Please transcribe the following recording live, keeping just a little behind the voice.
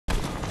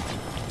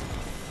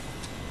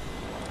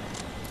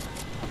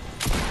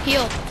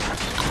Yo,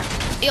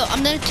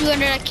 I'm done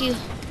 200 IQ.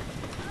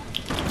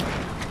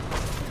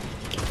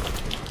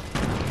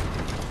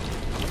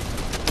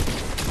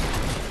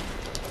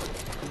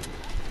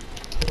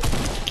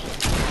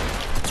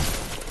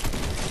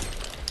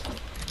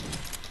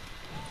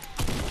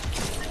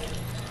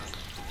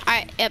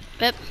 Alright, yep.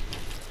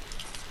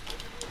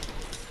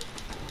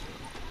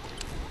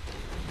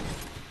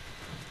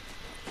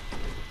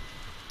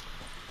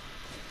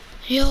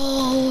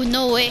 Yo,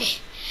 no way.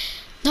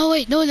 No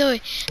way.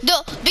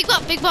 No, big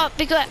bot.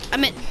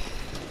 I'm in.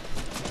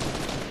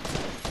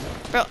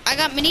 Bro, I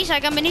got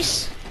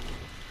minis.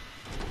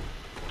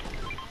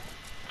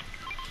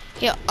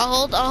 Yo,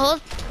 I'll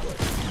hold.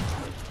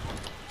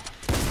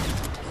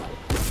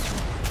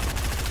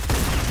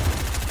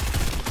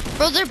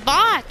 Bro, they're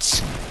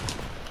bots.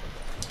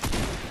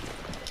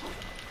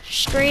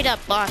 Straight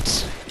up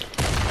bots.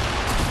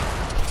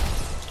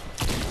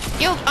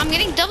 Yo, I'm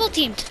getting double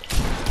teamed.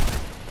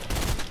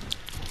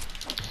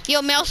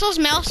 Yo,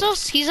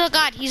 Melsos, he's a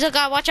god,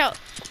 watch out.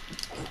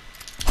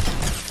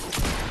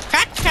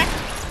 Crack.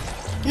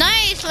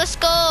 Nice, let's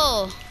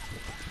go.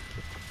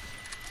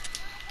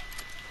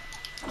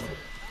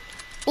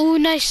 Ooh,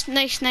 nice.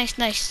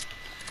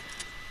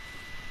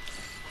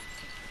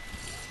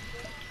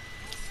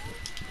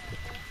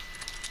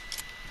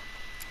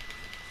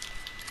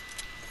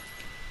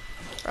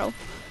 Bro.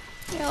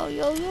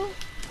 Yo.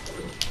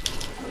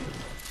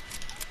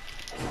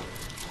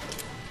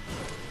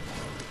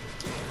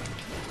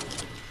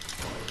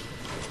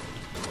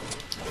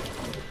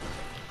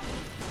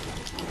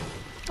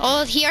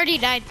 Oh, he already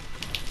died.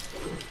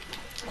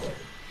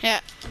 Yeah.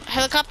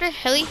 Helicopter,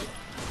 heli.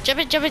 Jump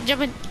it.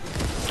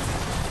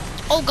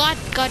 Oh god.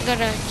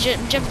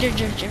 Jump.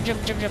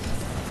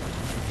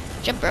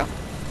 Jump, bro.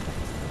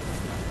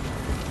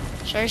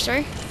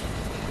 Sorry.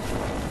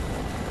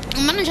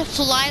 I'm gonna just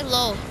fly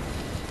low,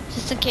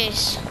 just in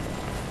case.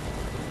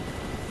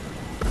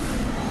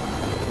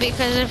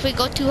 Because if we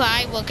go too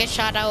high, we'll get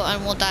shot out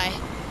and we'll die.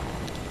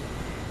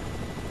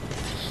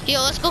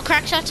 Yo, let's go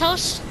crack shot's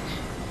house.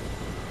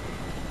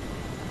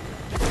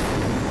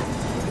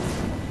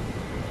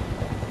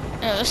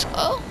 Let's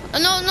go.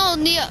 No,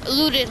 Nia,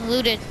 looted.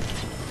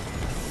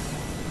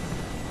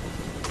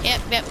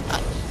 Yep.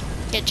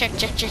 Yeah, check.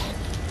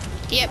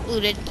 Yep,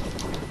 looted.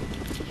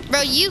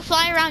 Bro, you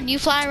fly around.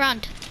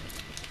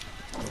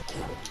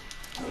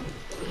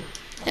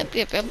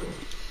 Yep.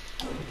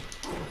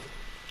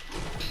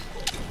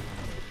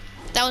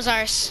 That was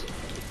ours.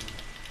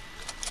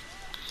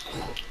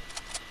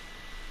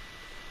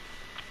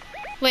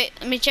 Wait,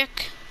 let me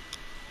check.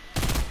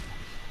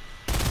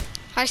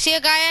 I see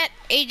a guy at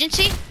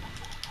agency.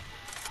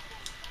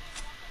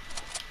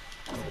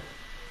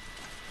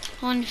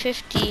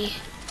 150.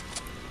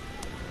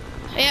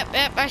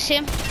 Yep, I see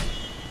him.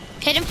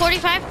 Hit him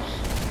 45.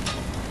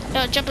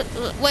 No, jump.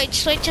 Wait,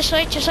 just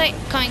wait.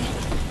 Coming.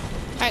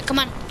 Alright, come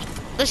on.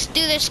 Let's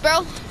do this,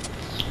 bro.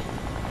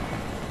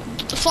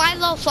 Fly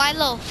low. Fly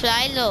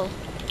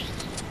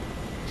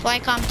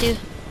calm too.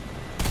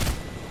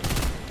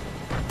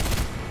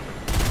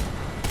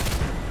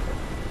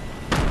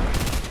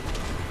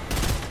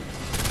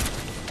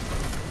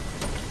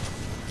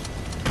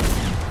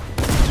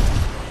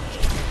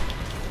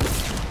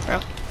 Bro.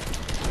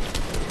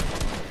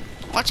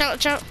 Watch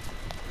out.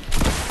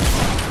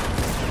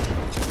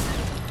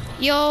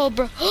 Yo,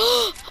 bro.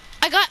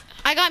 I got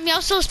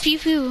Meowso's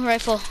pew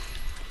rifle.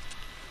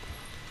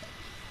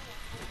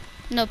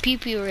 No,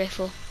 pew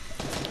rifle.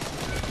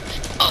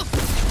 Oh.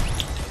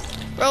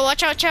 Bro,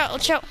 watch out.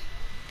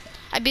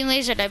 I've been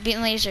lasered.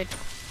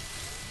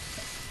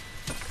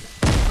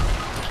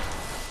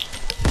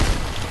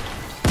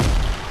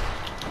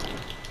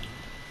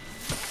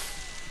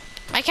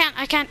 I can't.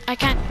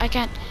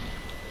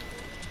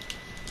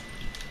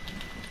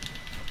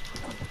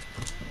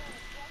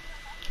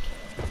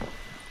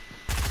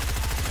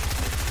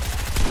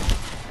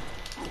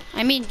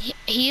 I mean,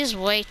 he is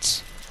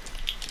white.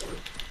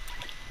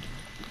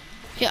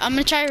 Yeah, I'm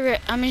gonna try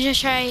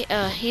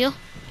heal.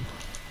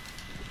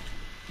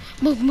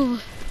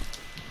 Move.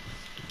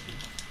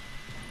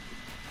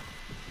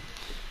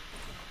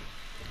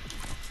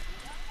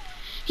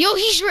 Yo,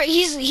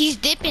 he's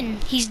dipping.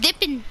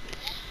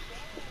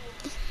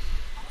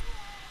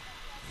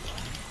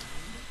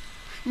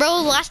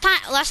 Bro, last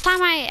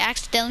time I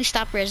accidentally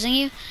stopped rezzing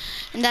you,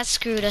 and that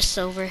screwed us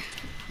over.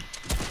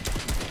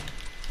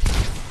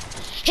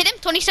 Hit him,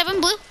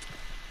 27 blue.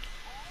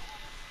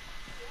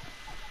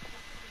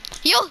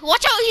 Yo,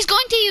 watch out, he's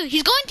going to you.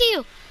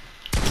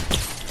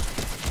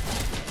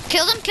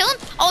 Kill him.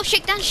 Oh,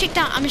 shake down.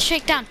 I'm gonna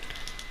shake down.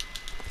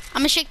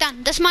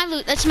 That's my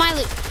loot.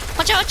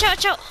 Watch out.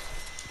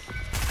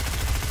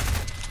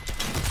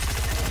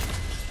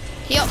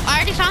 Yo, I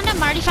already found him.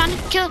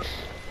 Kill.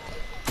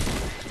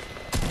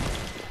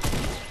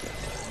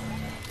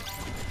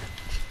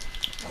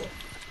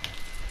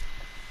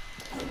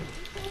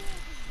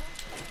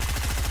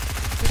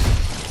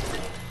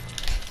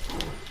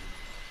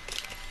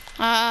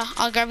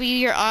 I'll grab you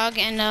your AUG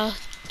and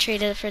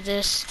trade it for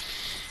this.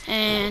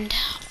 And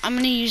I'm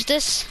gonna use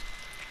this.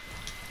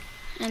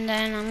 And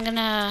then I'm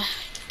gonna...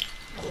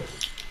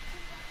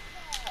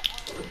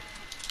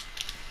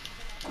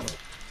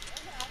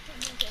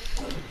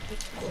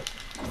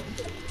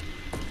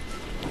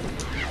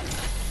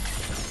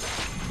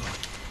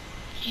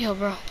 Yo,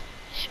 bro.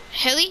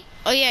 Heli?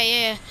 Oh,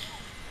 yeah.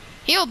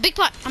 Yo, big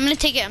pot. I'm gonna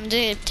take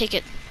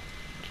it.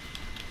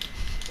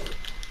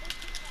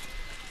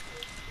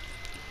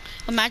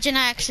 Imagine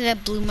I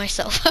accidentally blew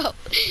myself up.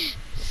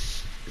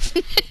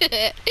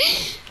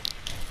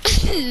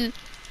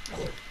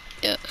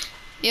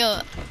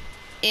 Yo,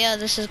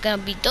 this is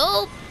gonna be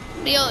dope.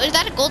 Yo, is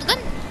that a gold gun?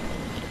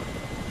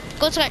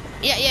 Gold scar.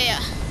 Yeah.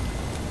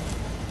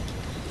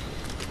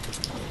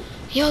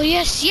 Yo,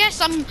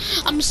 yes,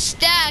 I'm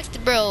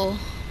stacked, bro.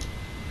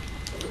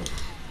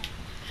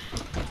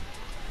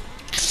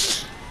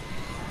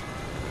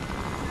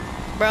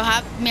 Bro,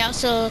 have me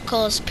also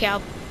call us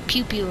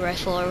pew pew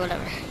rifle or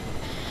whatever.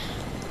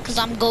 Cause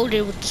I'm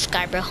goated with this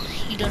guy, bro.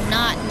 You do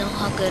not know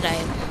how good I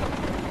am.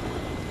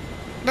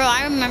 Bro,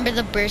 I remember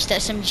the burst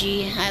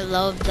SMG. I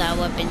loved that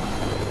weapon.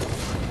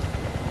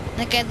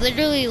 Like I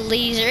literally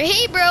laser.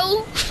 Hey,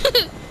 bro.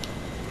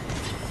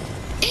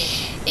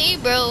 Hey,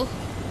 bro.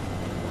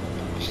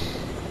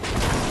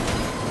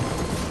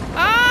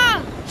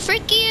 Ah,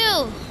 frick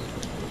you.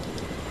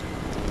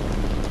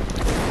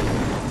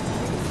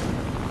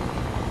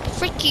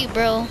 Frick you,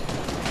 bro.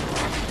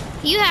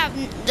 You have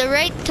the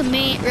right to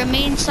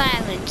remain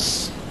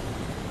silent.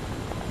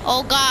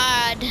 Oh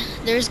God,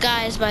 there's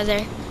guys by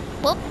there.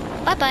 Well,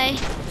 bye-bye.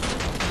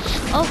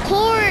 Of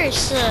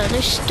course,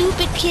 there's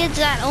stupid kids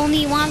that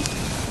only want...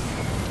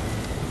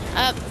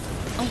 I'm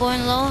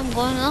going low.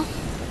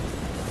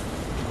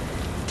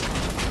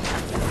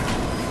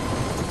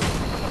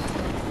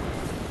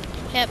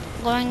 Yep,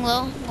 going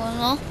low.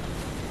 No.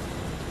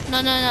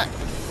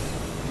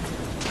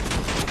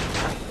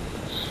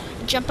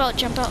 Jump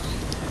out.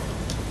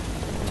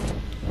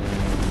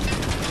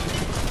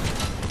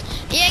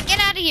 Yeah, get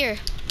out of here.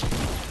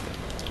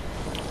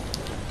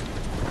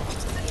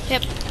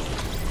 Yep.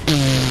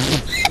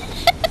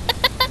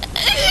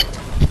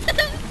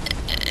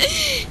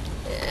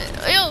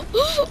 Yo,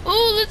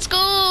 oh, let's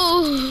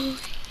go.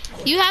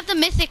 You have the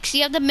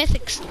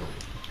mythics.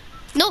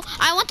 No,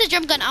 I want the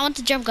jump gun.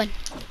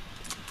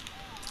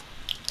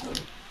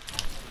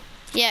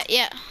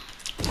 Yeah.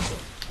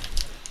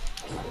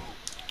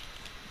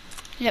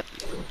 Yep.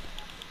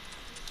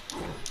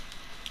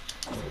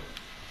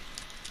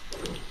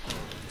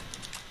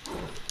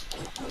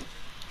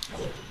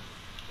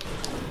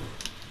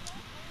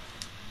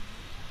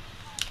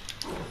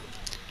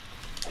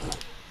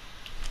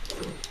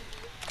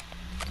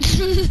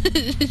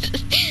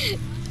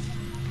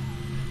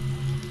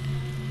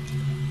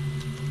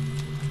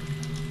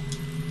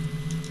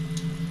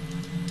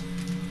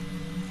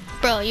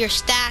 Bro, you're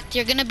stacked.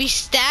 You're gonna be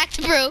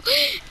stacked, bro.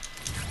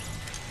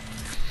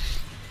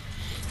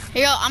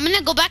 Yo, I'm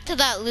gonna go back to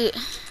that loot.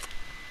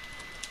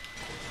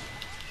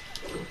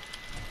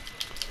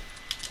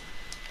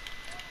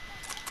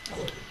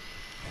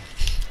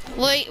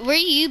 Wait, were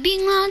you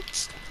being loud?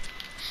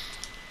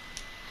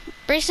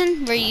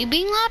 Bryson, were you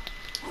being loud?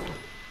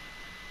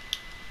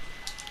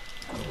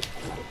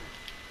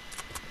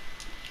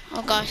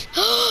 Oh gosh.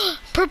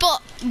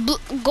 Purple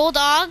gold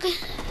dog.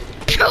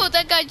 Bro,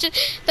 that guy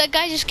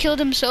just killed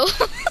himself.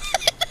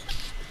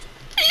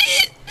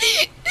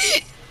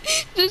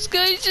 This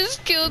guy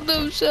just killed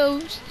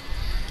themselves.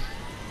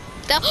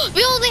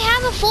 We only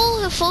have a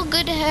full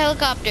good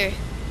helicopter.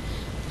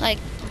 Like,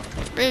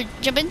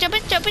 jump in.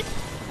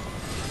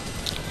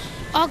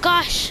 Oh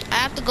gosh, I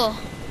have to go.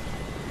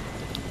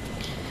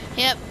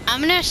 Yep,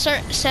 I'm gonna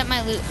set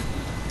my loot.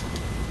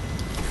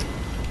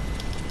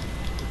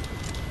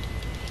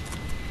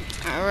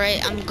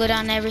 Alright, I'm good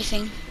on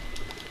everything.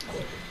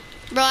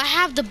 Bro, I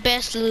have the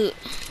best loot.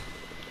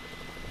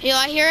 Yo,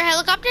 I hear a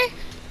helicopter?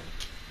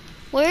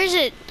 Where is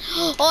it?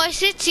 Oh, I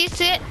see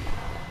it.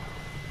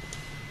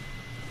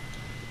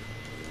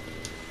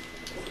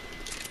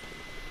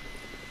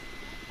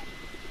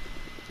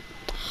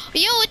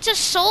 Yo, it's a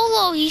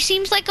solo. He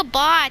seems like a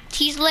bot.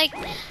 He's like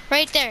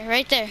right there.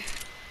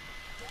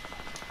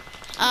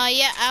 Yeah,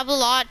 I have a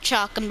lot of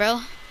chalking,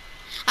 bro.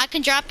 I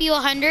can drop you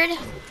 100.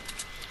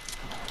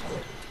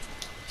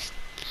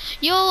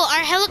 Yo,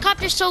 our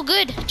helicopter's so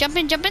good. Jump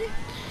in. Yo,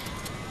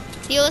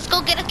 let's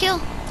go get a kill.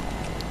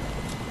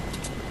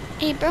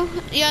 Hey, bro.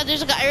 Yeah,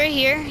 there's a guy right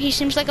here. He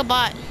seems like a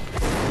bot.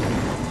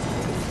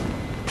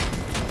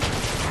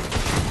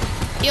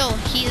 Yo,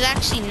 he's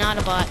actually not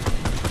a bot.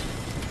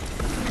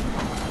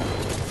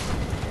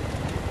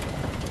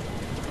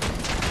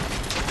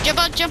 Jump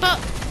out.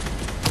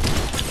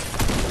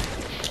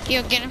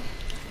 Yo, get him.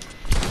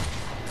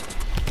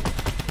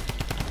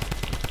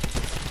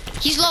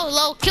 He's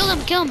low. Kill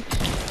him.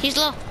 He's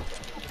low.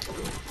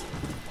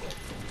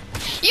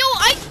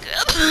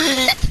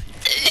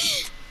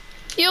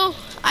 Yo,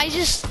 I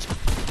just...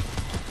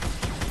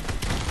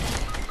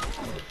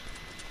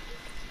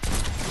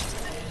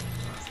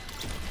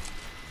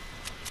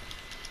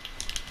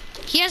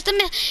 He has the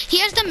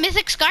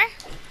mythic scar.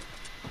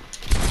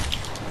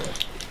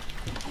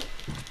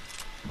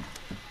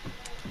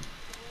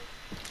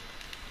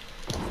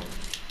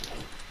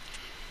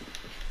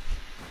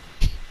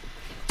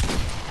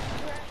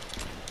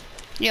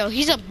 Yo,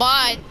 he's a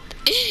bot.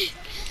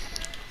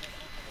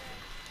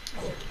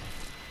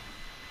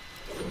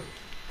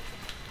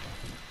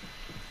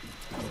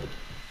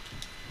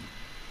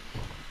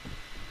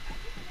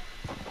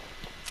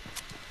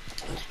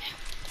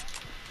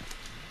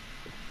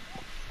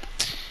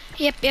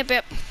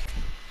 Yep.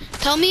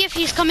 Tell me if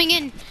he's coming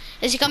in.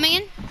 Is he coming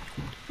in?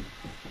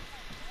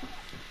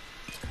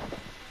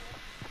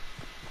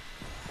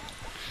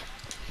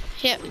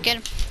 Yep, get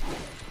him.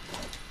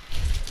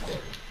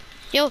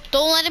 Yo,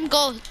 don't let him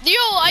go. Yo,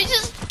 I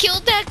just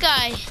killed that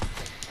guy.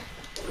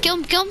 Kill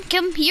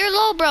him. You're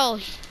low, bro.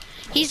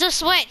 He's a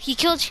sweat. He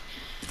killed you.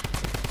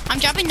 I'm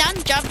dropping down,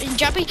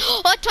 dropping.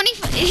 Oh, 20,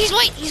 he's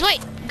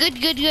white.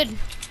 Good.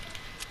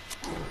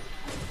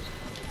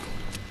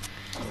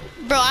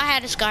 Bro, I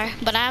had a scar,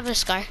 but I have a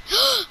scar.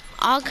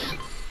 Og.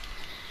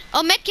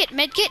 Oh,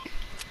 medkit.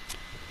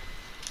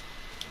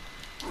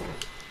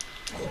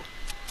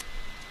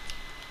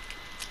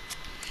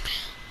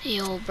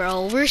 Yo,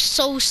 bro, we're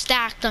so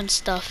stacked on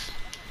stuff.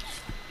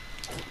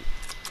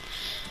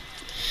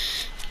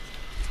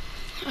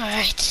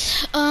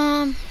 Alright,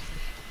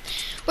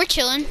 we're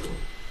chilling.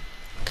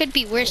 Could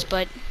be worse,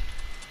 but...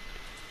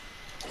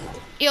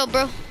 Yo,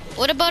 bro,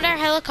 what about our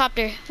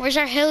helicopter? Where's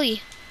our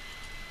heli?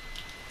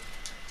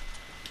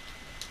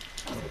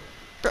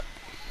 Bro.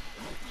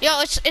 Yo,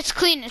 it's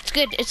clean, it's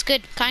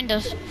good, kind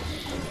of.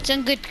 It's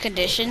in good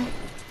condition.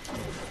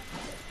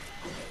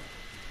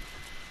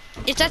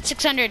 It's at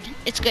 600.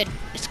 It's good,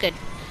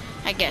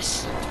 I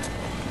guess.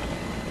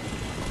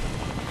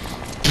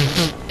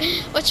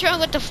 What's wrong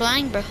with the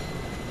flying, bro?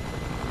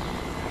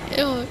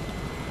 Yo,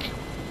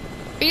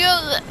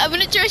 I'm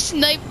gonna try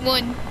snipe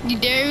one. You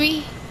dare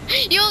me?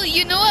 Yo,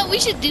 you know what we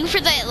should do for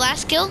that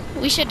last kill?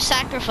 We should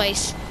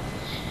sacrifice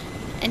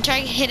and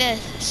try to hit a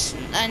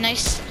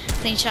nice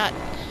clean shot.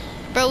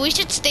 Bro, we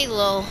should stay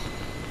low.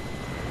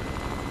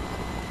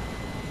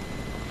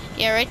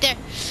 Yeah, right there.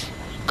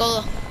 Go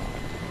low.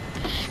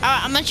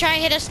 Alright, I'm gonna try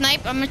to hit a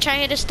snipe. Bro,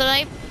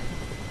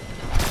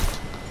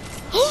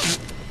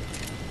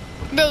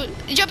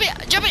 jump it.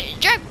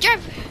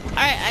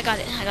 Alright, I got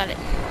it.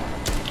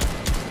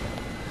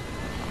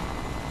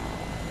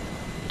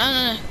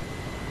 No.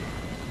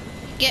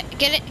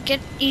 Get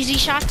easy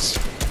shots.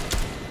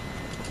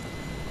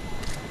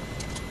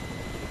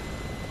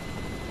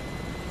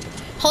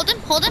 Hold him.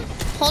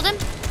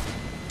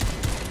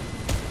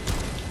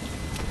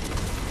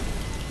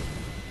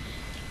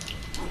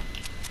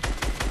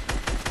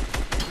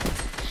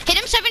 Hit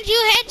him, 72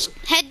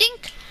 head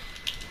dink.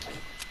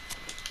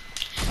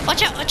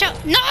 Watch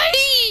out.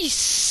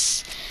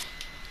 Nice!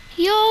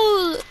 Yo.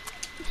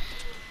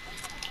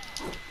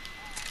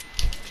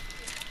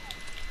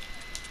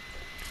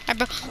 Alright,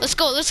 bro, let's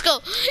go.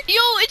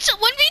 Yo, it's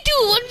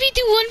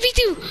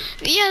 1v2.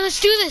 Yeah, let's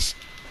do this.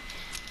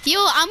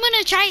 Yo,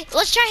 let's try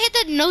hit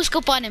the no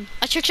scope on him.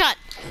 A trick shot.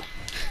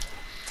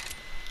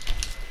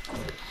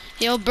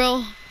 Yo,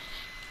 bro.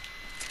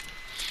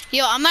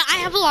 Yo, I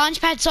have a launch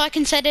pad so I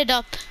can set it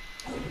up.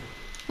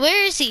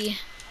 Where is he?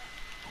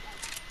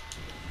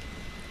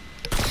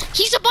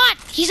 He's a bot.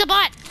 He's a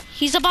bot.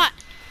 He's a bot.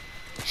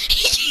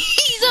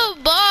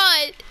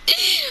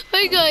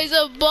 My guy's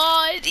a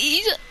bot.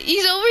 He's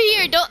over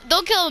here.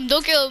 Don't kill him.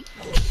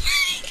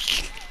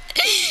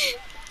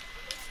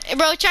 Hey,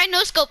 bro, try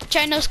no scope.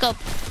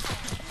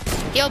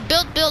 Yo,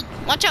 build.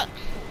 Watch out.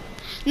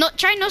 No,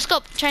 try no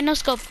scope.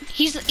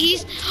 He's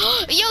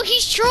yo,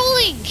 he's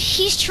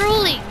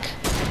trolling.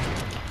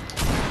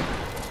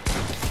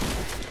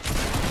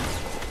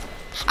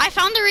 I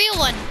found the real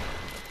one.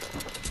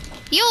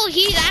 Yo,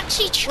 he's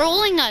actually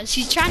trolling us.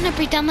 He's trying to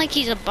pretend like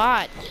he's a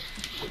bot.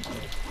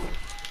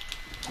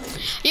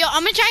 Yo,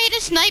 I'm gonna try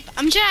to snipe.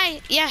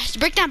 Yeah,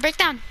 break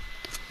down.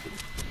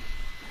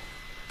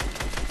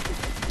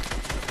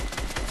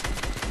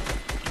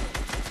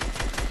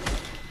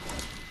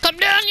 Come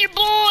down, your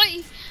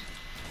boy.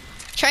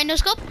 Try no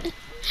scope.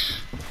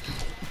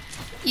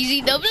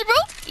 Easy dubs, bro.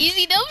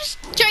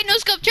 Try no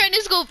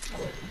scope.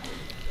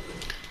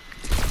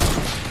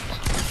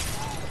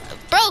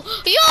 Bro,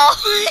 yo,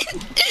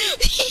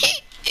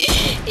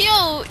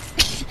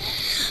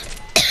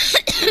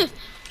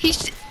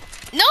 he's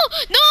no.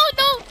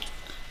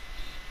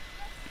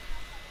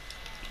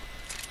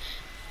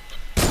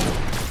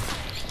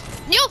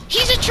 Yo,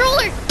 he's a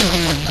troller.